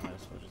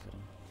 Nice, what just hit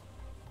him.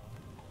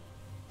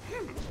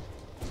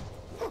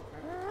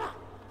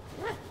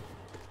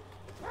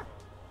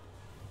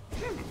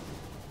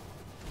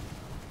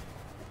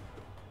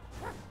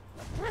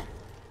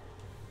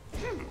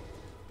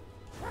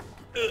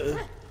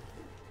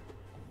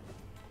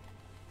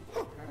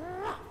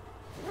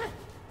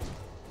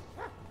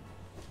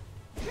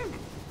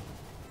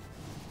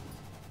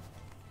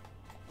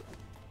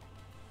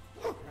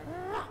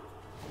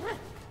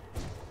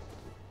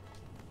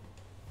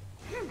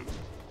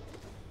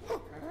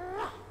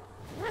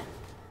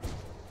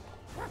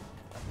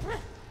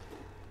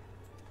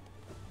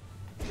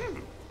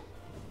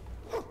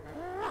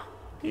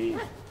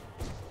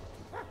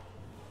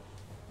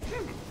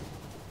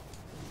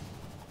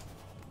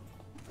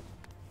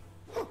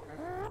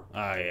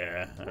 Ah,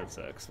 yeah, that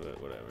sucks,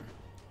 but whatever.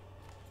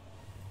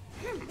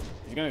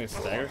 He's gonna get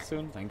staggered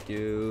soon? Thank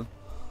you.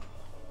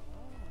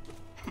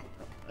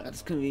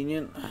 That's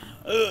convenient.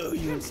 Oh,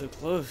 you went so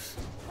close.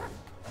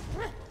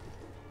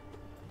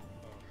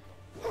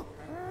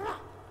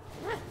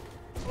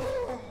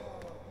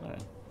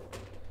 Right.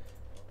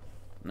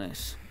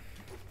 Nice.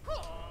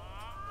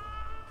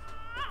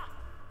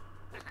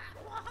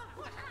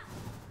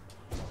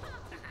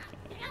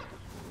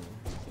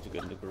 Did you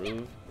get in the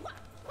groove?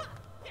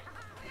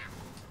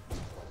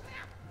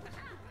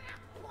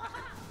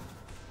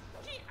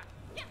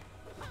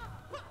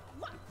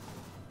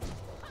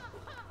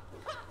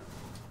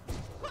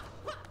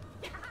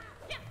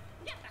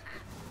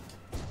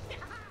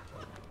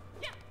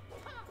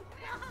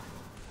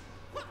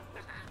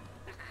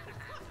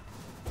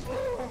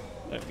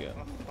 There we go.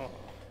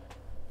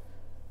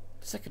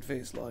 Second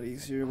phase is a lot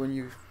easier when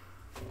you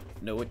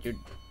know what you're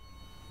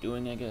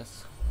doing, I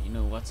guess. You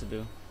know what to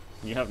do.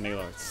 You have nail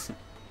arts.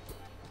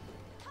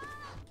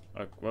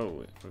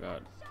 Whoa, I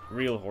forgot.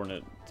 Real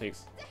Hornet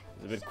is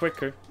a bit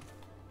quicker.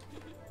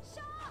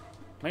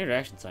 My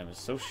reaction time is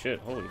so shit.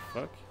 Holy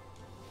fuck.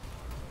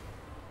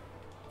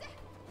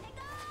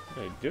 What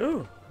did I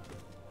do?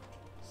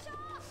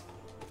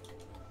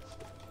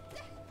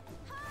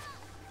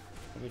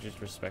 Maybe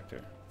just respect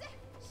her.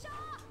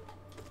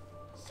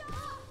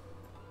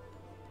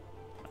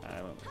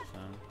 I won't be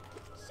fine.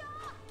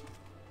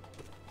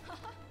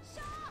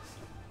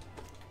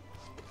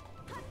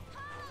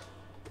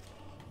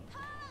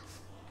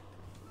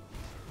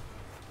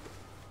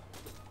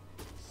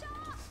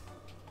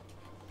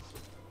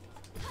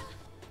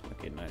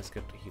 Okay, nice.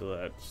 Got to heal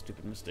that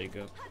stupid mistake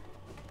up.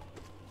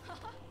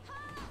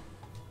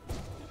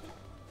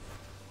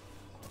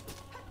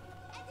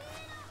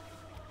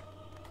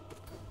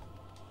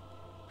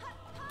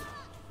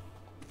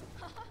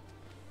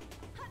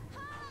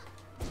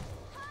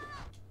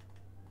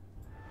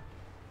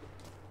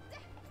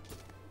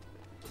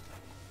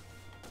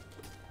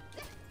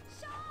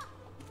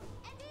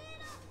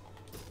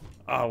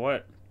 Oh,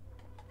 what?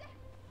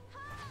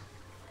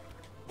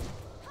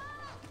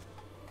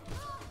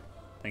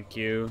 Thank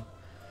you.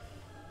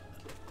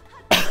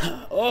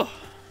 Oh!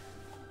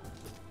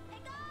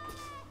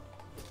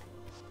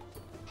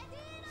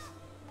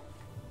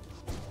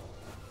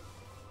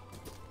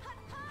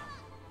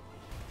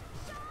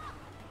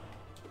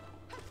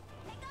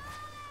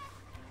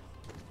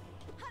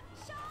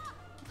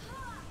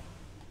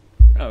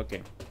 Oh,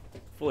 okay.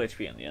 Full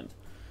HP in the end.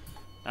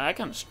 I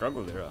kind of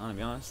struggled there, I'll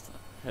be honest.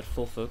 Had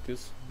full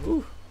focus.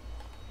 Woo.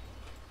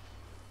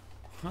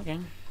 Okay.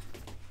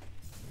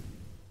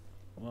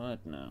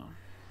 What now?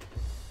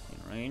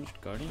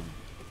 Ranged Guardian?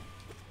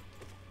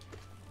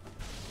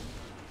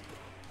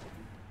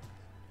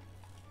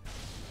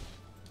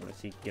 What,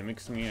 if he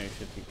gimmicks me, I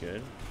should be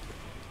good.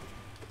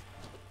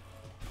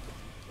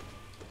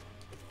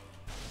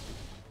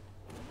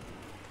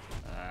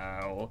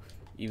 Ow.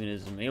 Even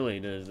his melee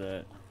does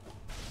that.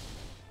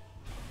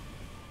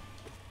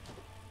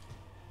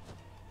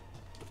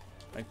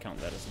 I'd count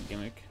that as a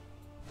gimmick.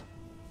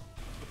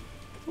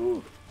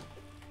 Ooh.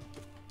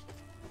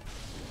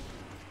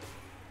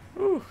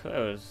 Ooh, that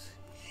was...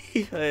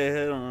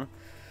 I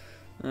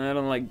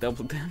don't like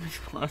double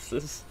damage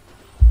bosses.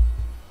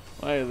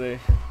 Why do they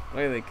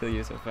kill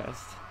you so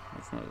fast?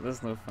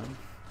 That's no fun.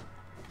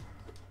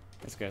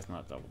 This guy's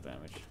not double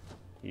damage.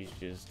 He's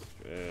just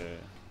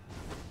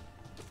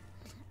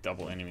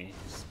double enemy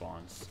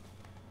spawns.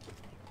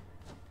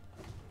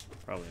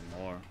 Probably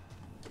more.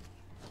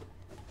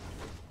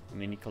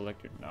 Mini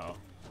collector? No,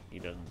 he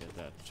doesn't get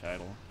that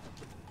title.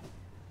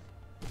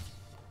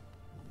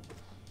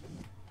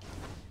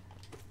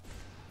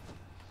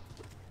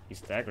 He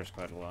staggers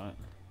quite a lot.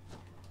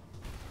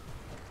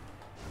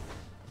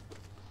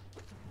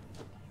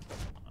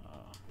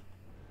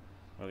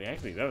 Well,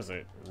 actually, that was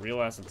a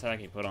real ass attack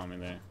he put on me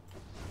there.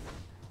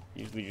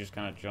 Usually just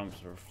kind of jumps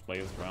or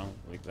flails around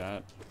like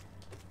that.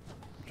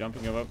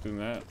 Jumping him up doing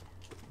that.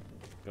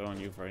 Good on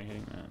you for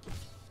hitting that.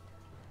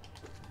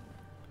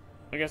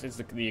 I guess it's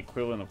the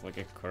equivalent of like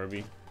a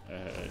Kirby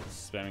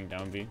spamming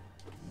down B.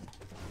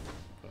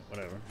 But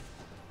whatever.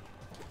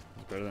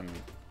 It's better than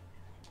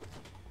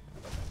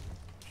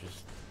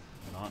just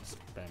not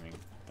spamming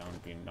down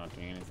B and not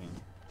doing anything.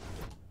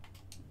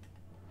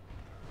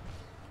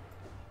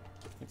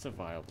 It's a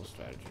viable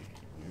strategy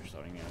when you're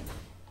starting out.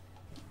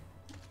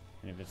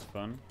 And if it's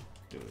fun,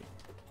 do it.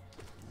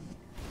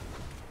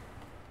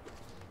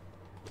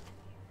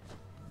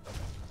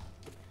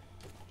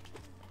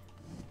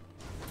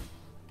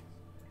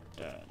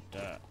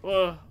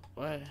 Whoa!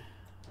 What?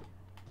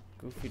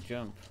 Goofy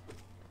jump.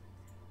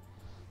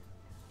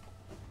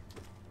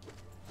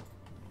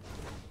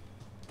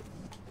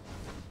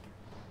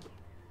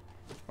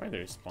 Why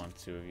did they spawn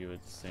two of you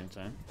at the same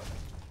time?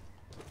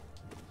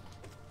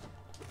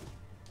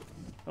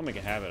 I'll make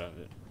a habit of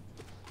it.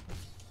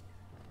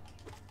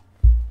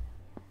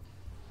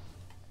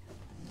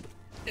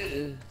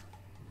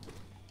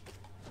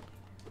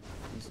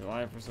 He's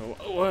alive for so long.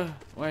 Oh,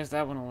 why is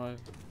that one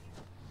alive?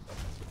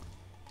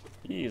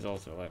 He is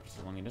also alive for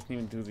so long. He doesn't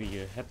even do the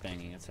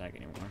headbanging attack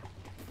anymore.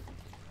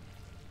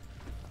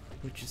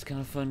 Which is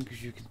kind of fun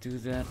because you can do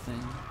that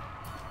thing.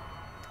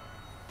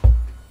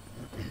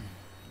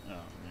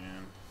 Oh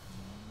man.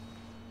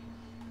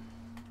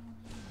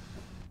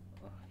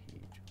 Oh,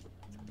 huge.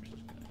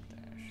 Just gonna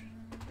dash.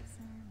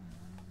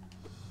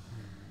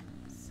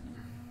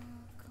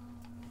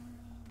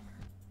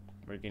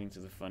 We're getting to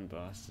the fun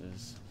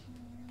bosses.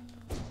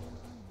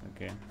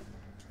 Okay.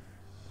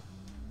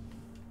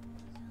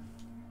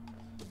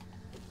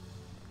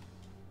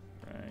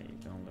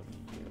 Don't let me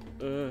get.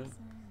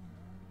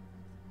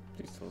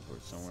 Please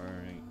teleport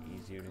somewhere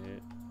easier to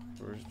hit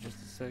for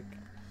just a sec.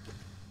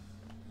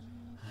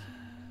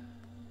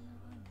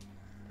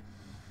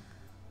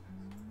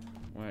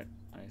 What?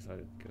 I thought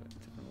it'd go a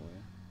different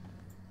way.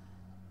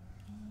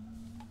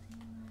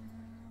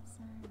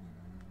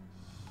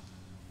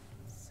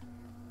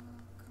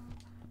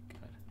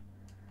 God.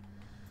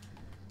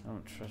 I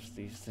don't trust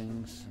these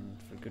things, and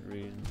for good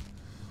reason.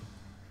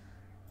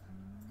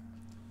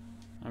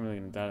 I'm really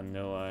gonna die to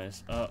no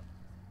eyes. Oh.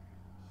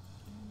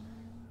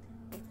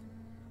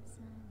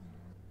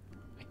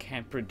 I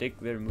can't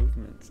predict their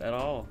movements at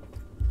all.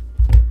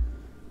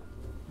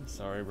 I'm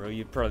sorry, bro.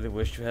 You probably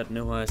wish you had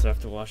no eyes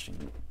after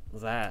watching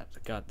that.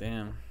 God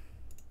damn.